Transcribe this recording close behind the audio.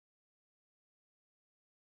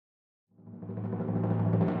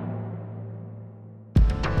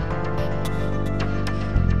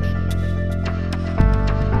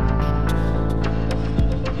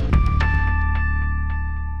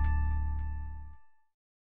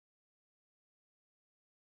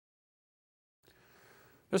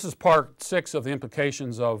This is part 6 of the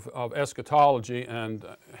implications of eschatology, and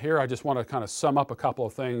here I just want to kind of sum up a couple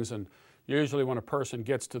of things. And usually when a person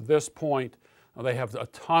gets to this point, they have a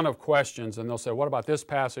ton of questions, and they'll say, what about this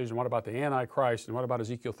passage, and what about the Antichrist, and what about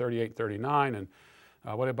Ezekiel 38, 39, and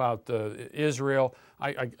what about Israel?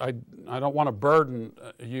 I don't want to burden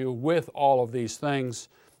you with all of these things.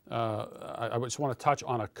 I just want to touch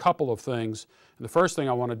on a couple of things. And the first thing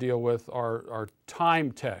I want to deal with are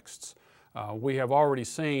time texts. We have already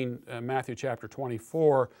seen in Matthew chapter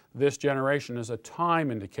 24, this generation is a time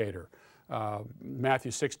indicator.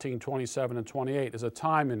 Matthew 16, 27 and 28 is a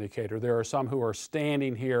time indicator. There are some who are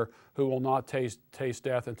standing here who will not taste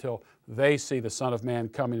death until they see the Son of Man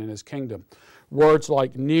coming in His kingdom. Words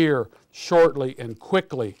like near, shortly, and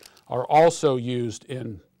quickly are also used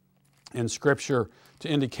in Scripture to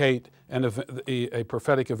indicate a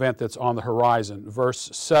prophetic event that's on the horizon. Verse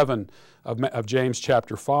 7 of James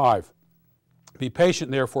chapter 5. Be patient,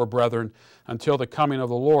 therefore, brethren, until the coming of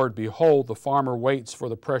the Lord. Behold, the farmer waits for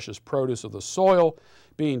the precious produce of the soil,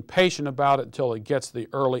 being patient about it until it gets the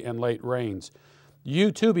early and late rains.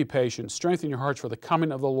 You too be patient, strengthen your hearts, for the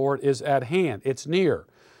coming of the Lord is at hand. It's near.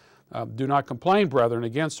 Do not complain, brethren,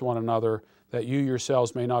 against one another, that you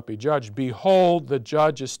yourselves may not be judged. Behold, the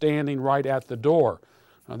judge is standing right at the door.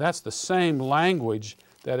 Now that's the same language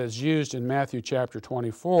that is used in Matthew chapter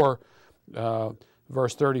 24,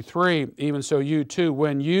 verse 33, even so you too,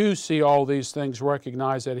 when you see all these things,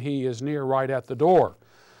 recognize that He is near, right at the door.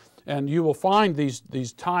 And you will find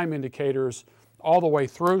these time indicators all the way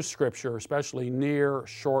through Scripture, especially near,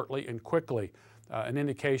 shortly, and quickly, an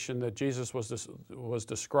indication that Jesus was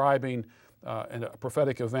describing and a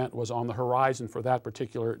prophetic event was on the horizon for that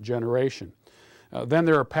particular generation. Then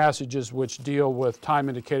there are passages which deal with time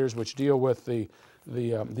indicators, which deal with the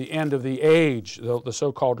end of the age, the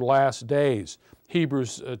so-called last days.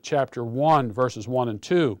 Hebrews chapter 1, verses 1 and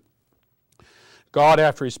 2. God,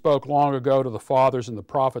 after He spoke long ago to the fathers and the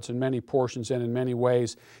prophets in many portions and in many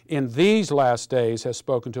ways, in these last days has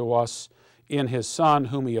spoken to us in His Son,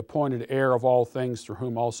 whom He appointed heir of all things, through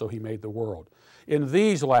whom also He made the world. In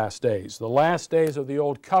these last days, the last days of the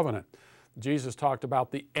Old Covenant, Jesus talked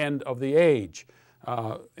about the end of the age.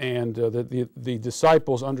 The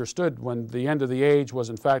disciples understood when the end of the age was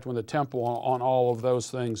in fact when the temple on all of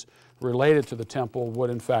those things related to the temple would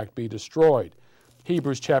in fact be destroyed.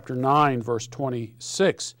 Hebrews chapter 9 verse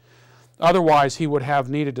 26. Otherwise He would have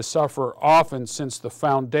needed to suffer often since the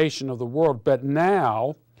foundation of the world, but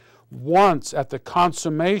now, once at the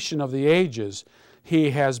consummation of the ages,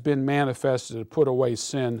 He has been manifested to put away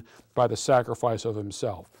sin by the sacrifice of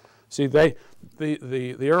Himself. See, the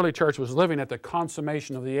early church was living at the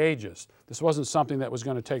consummation of the ages. This wasn't something that was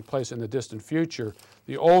going to take place in the distant future.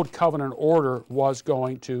 The old covenant order was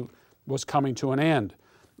coming to an end.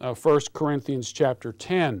 1 Corinthians chapter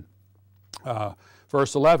 10,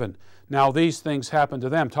 verse 11. Now these things happened to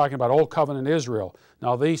them, talking about old covenant Israel.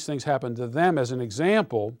 Now these things happened to them as an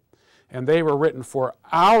example, and they were written for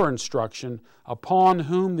our instruction, upon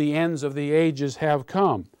whom the ends of the ages have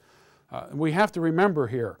come. We have to remember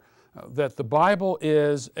here that the Bible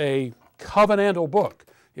is a covenantal book.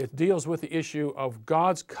 It deals with the issue of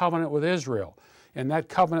God's covenant with Israel. And that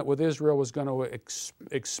covenant with Israel was going to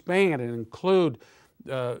expand and include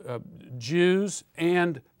Jews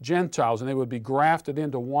and Gentiles, and they would be grafted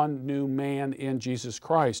into one new man in Jesus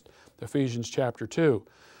Christ, Ephesians chapter 2.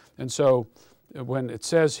 And so when it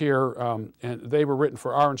says here, and they were written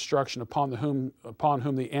for our instruction upon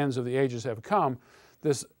whom the ends of the ages have come,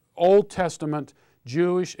 this Old Testament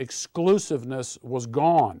Jewish exclusiveness was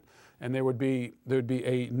gone, and there would be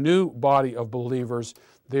a new body of believers.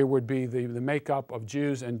 There would be the makeup of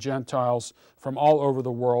Jews and Gentiles from all over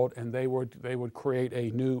the world, and they would create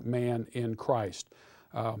a new man in Christ.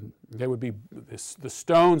 They would be the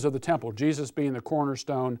stones of the temple, Jesus being the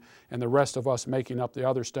cornerstone, and the rest of us making up the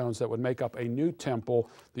other stones that would make up a new temple.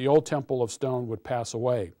 The old temple of stone would pass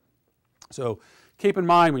away. So keep in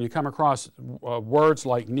mind when you come across words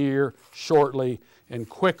like near, shortly, and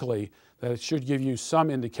quickly, that it should give you some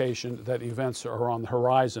indication that events are on the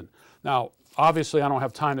horizon. Now, obviously I don't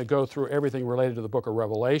have time to go through everything related to the book of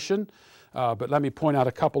Revelation, but let me point out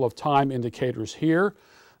a couple of time indicators here.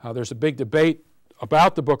 There's a big debate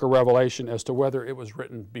about the book of Revelation as to whether it was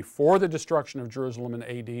written before the destruction of Jerusalem in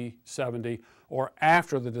AD 70 or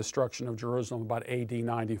after the destruction of Jerusalem about AD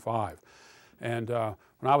 95. And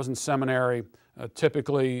when I was in seminary,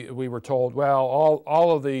 typically we were told, well,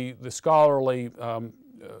 all of the scholarly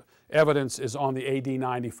evidence is on the AD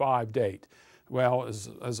 95 date. Well,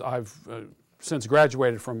 as I've since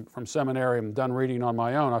graduated from seminary and done reading on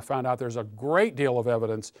my own, I found out there's a great deal of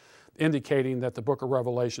evidence indicating that the book of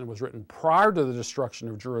Revelation was written prior to the destruction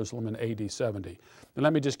of Jerusalem in AD 70. And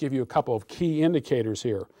let me just give you a couple of key indicators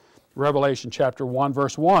here. Revelation chapter 1,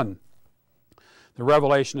 verse 1. The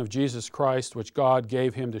revelation of Jesus Christ, which God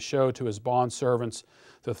gave him to show to his bondservants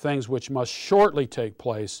the things which must shortly take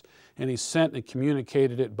place, and he sent and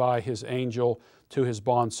communicated it by his angel to his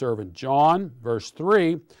bondservant John. Verse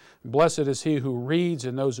 3, blessed is he who reads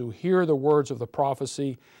and those who hear the words of the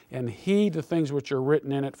prophecy and heed the things which are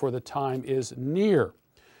written in it, for the time is near.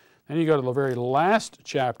 Then you go to the very last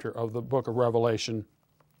chapter of the book of Revelation,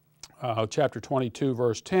 chapter 22,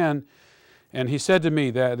 verse 10, and he said to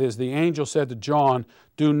me, that is, the angel said to John,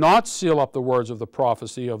 do not seal up the words of the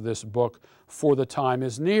prophecy of this book, for the time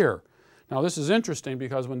is near. Now this is interesting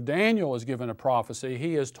because when Daniel is given a prophecy,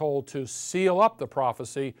 he is told to seal up the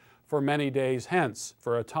prophecy for many days hence,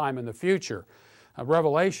 for a time in the future.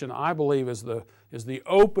 Revelation, I believe, is the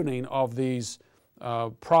opening of these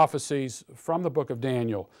prophecies from the book of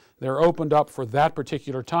Daniel. They're opened up for that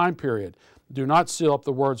particular time period. Do not seal up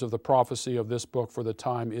the words of the prophecy of this book, for the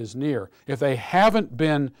time is near. If they haven't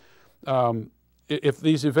been, if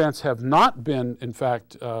these events have not been, in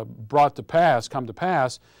fact, brought to pass, come to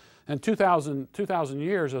pass, and 2,000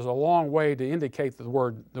 years is a long way to indicate the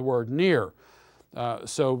word near.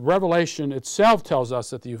 So Revelation itself tells us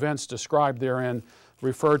that the events described therein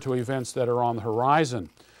refer to events that are on the horizon.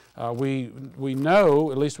 We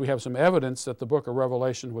know, at least we have some evidence, that the book of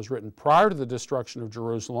Revelation was written prior to the destruction of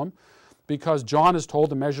Jerusalem, because John is told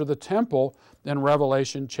to measure the temple in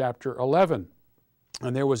Revelation chapter 11.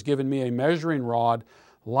 And there was given me a measuring rod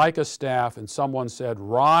like a staff, and someone said,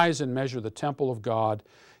 rise and measure the temple of God,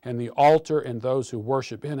 and the altar and those who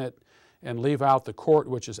worship in it, and leave out the court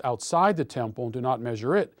which is outside the temple, and do not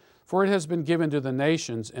measure it. For it has been given to the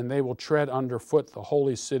nations, and they will tread underfoot the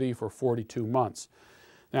holy city for 42 months.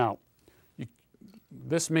 Now,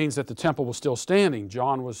 this means that the temple was still standing.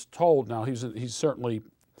 John was told, now he's certainly,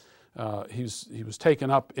 he was taken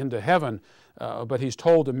up into heaven, but he's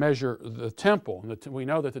told to measure the temple. And we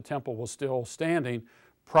know that the temple was still standing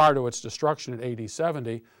prior to its destruction in AD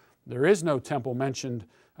 70. There is no temple mentioned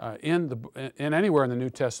in anywhere in the New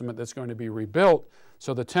Testament that's going to be rebuilt.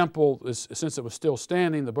 So the temple, since it was still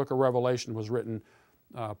standing, the book of Revelation was written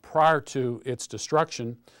prior to its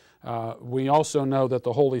destruction. We also know that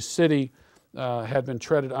the holy city had been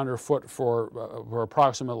treaded underfoot for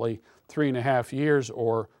approximately 3.5 years,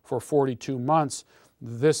 or for 42 months.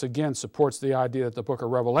 This again supports the idea that the book of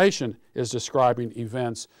Revelation is describing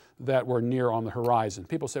events that were near on the horizon.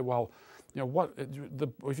 People say, well, you know,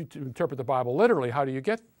 if you interpret the Bible literally, how do you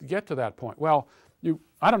get to that point? Well,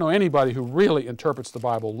 I don't know anybody who really interprets the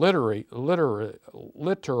Bible literally,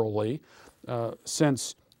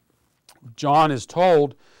 since John is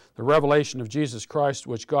told the revelation of Jesus Christ,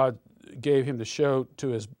 which God gave him to show to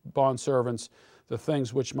his bondservants the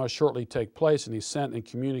things which must shortly take place, and he sent and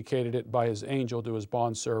communicated it by his angel to his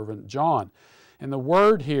bondservant John. And the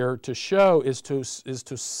word here, to show, is to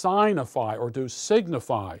signify or to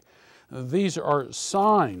signify. These are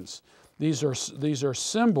signs. These are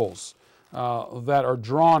symbols that are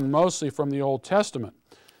drawn mostly from the Old Testament.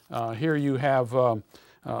 Here you have a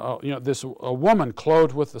woman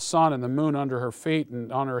clothed with the sun and the moon under her feet,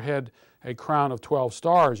 and on her head a crown of 12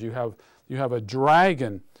 stars. You have a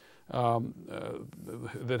dragon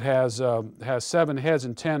that has 7 heads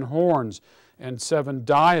and 10 horns and 7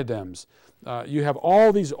 diadems. You have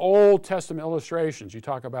all these Old Testament illustrations. You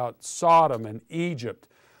talk about Sodom and Egypt.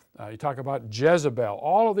 You talk about Jezebel.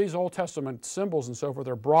 All of these Old Testament symbols and so forth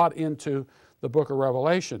are brought into the book of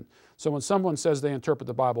Revelation. So when someone says they interpret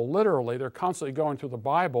the Bible literally, they're constantly going through the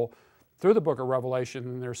Bible, through the book of Revelation,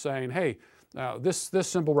 and they're saying, hey, this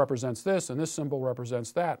symbol represents this, and this symbol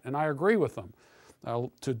represents that. And I agree with them.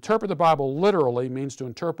 To interpret the Bible literally means to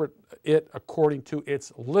interpret it according to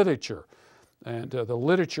its literature. And the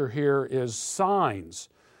literature here is signs.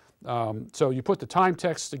 So you put the time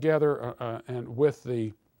text together and with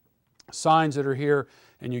the signs that are here,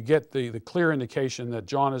 and you get the clear indication that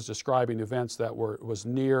John is describing events that was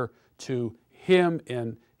near to him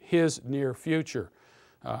in his near future.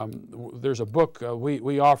 There's a book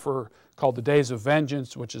we offer called The Days of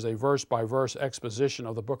Vengeance, which is a verse-by-verse exposition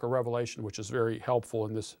of the book of Revelation, which is very helpful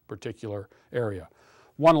in this particular area.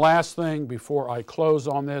 One last thing before I close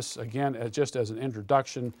on this, again, just as an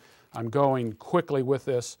introduction, I'm going quickly with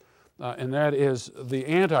this, and that is the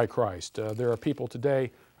Antichrist. There are people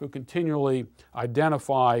today who continually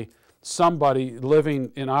identify somebody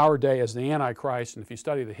living in our day as the Antichrist, and if you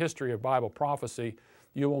study the history of Bible prophecy,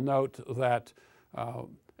 you will note that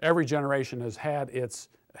every generation has had its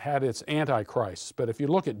had its antichrists. But if you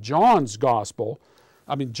look at John's gospel,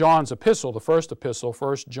 John's epistle, the first epistle,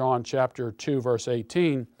 1 John chapter 2, verse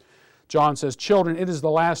 18, John says, "Children, it is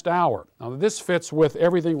the last hour." Now this fits with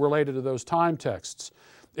everything related to those time texts.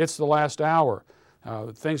 It's the last hour.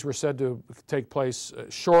 Things were said to take place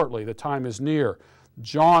shortly. The time is near.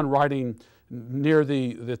 John, writing near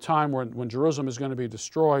the time when Jerusalem is going to be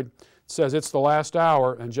destroyed, says it's the last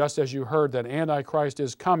hour, and just as you heard that Antichrist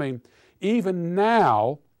is coming, even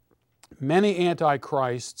now many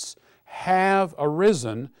antichrists have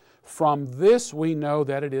arisen. From this we know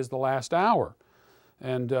that it is the last hour.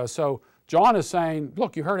 And so John is saying,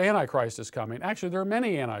 look, you heard Antichrist is coming. Actually, there are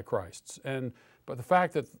many antichrists. But the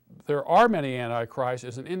fact that there are many antichrists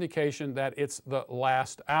is an indication that it's the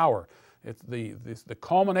last hour. It's the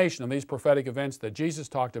culmination of these prophetic events that Jesus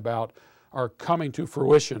talked about are coming to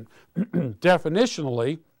fruition.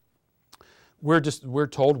 Definitionally, we're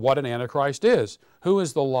told what an antichrist is. Who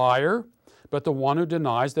is the liar but the one who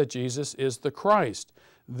denies that Jesus is the Christ?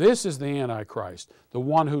 This is the Antichrist, the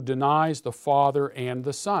one who denies the Father and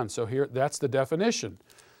the Son. So here, that's the definition.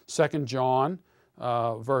 2 John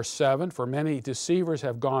verse 7, "For many deceivers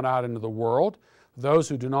have gone out into the world, those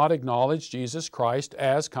who do not acknowledge Jesus Christ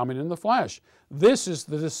as coming in the flesh." This is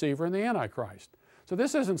the deceiver and the Antichrist. So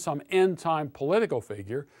this isn't some end-time political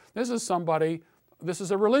figure. This is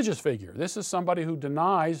a religious figure. This is somebody who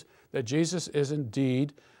denies that Jesus is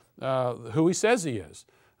indeed who he says he is.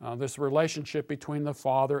 This relationship between the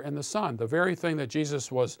Father and the Son, the very thing that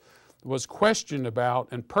Jesus was questioned about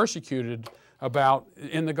and persecuted about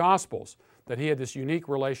in the Gospels, that he had this unique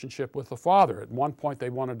relationship with the Father. At one point they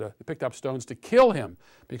picked up stones to kill him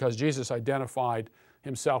because Jesus identified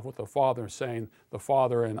himself with the Father, saying, "The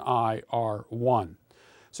Father and I are one."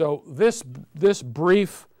 So this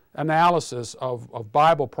brief analysis of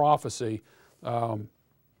Bible prophecy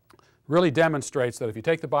really demonstrates that if you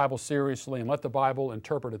take the Bible seriously and let the Bible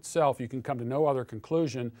interpret itself, you can come to no other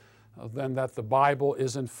conclusion than that the Bible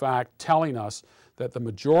is in fact telling us that the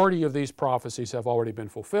majority of these prophecies have already been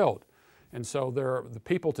fulfilled. And so the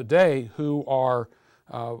people today who are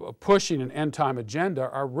pushing an end-time agenda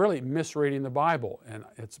are really misreading the Bible. And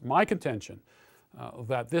it's my contention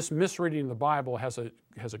that this misreading of the Bible has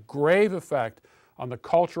a grave effect on the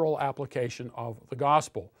cultural application of the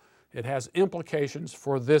gospel. It has implications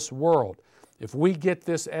for this world. If we get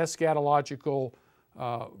this eschatological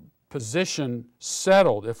position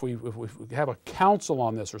settled, if we have a council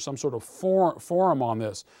on this or some sort of forum on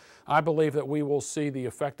this, I believe that we will see the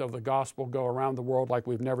effect of the gospel go around the world like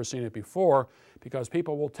we've never seen it before, because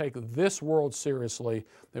people will take this world seriously.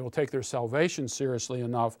 They will take their salvation seriously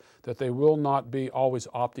enough that they will not be always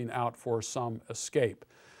opting out for some escape.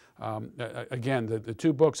 Again, the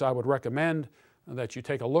two books I would recommend that you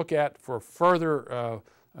take a look at for further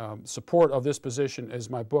support of this position is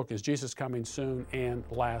my book, Is Jesus Coming Soon? And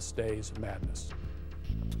Last Days Madness.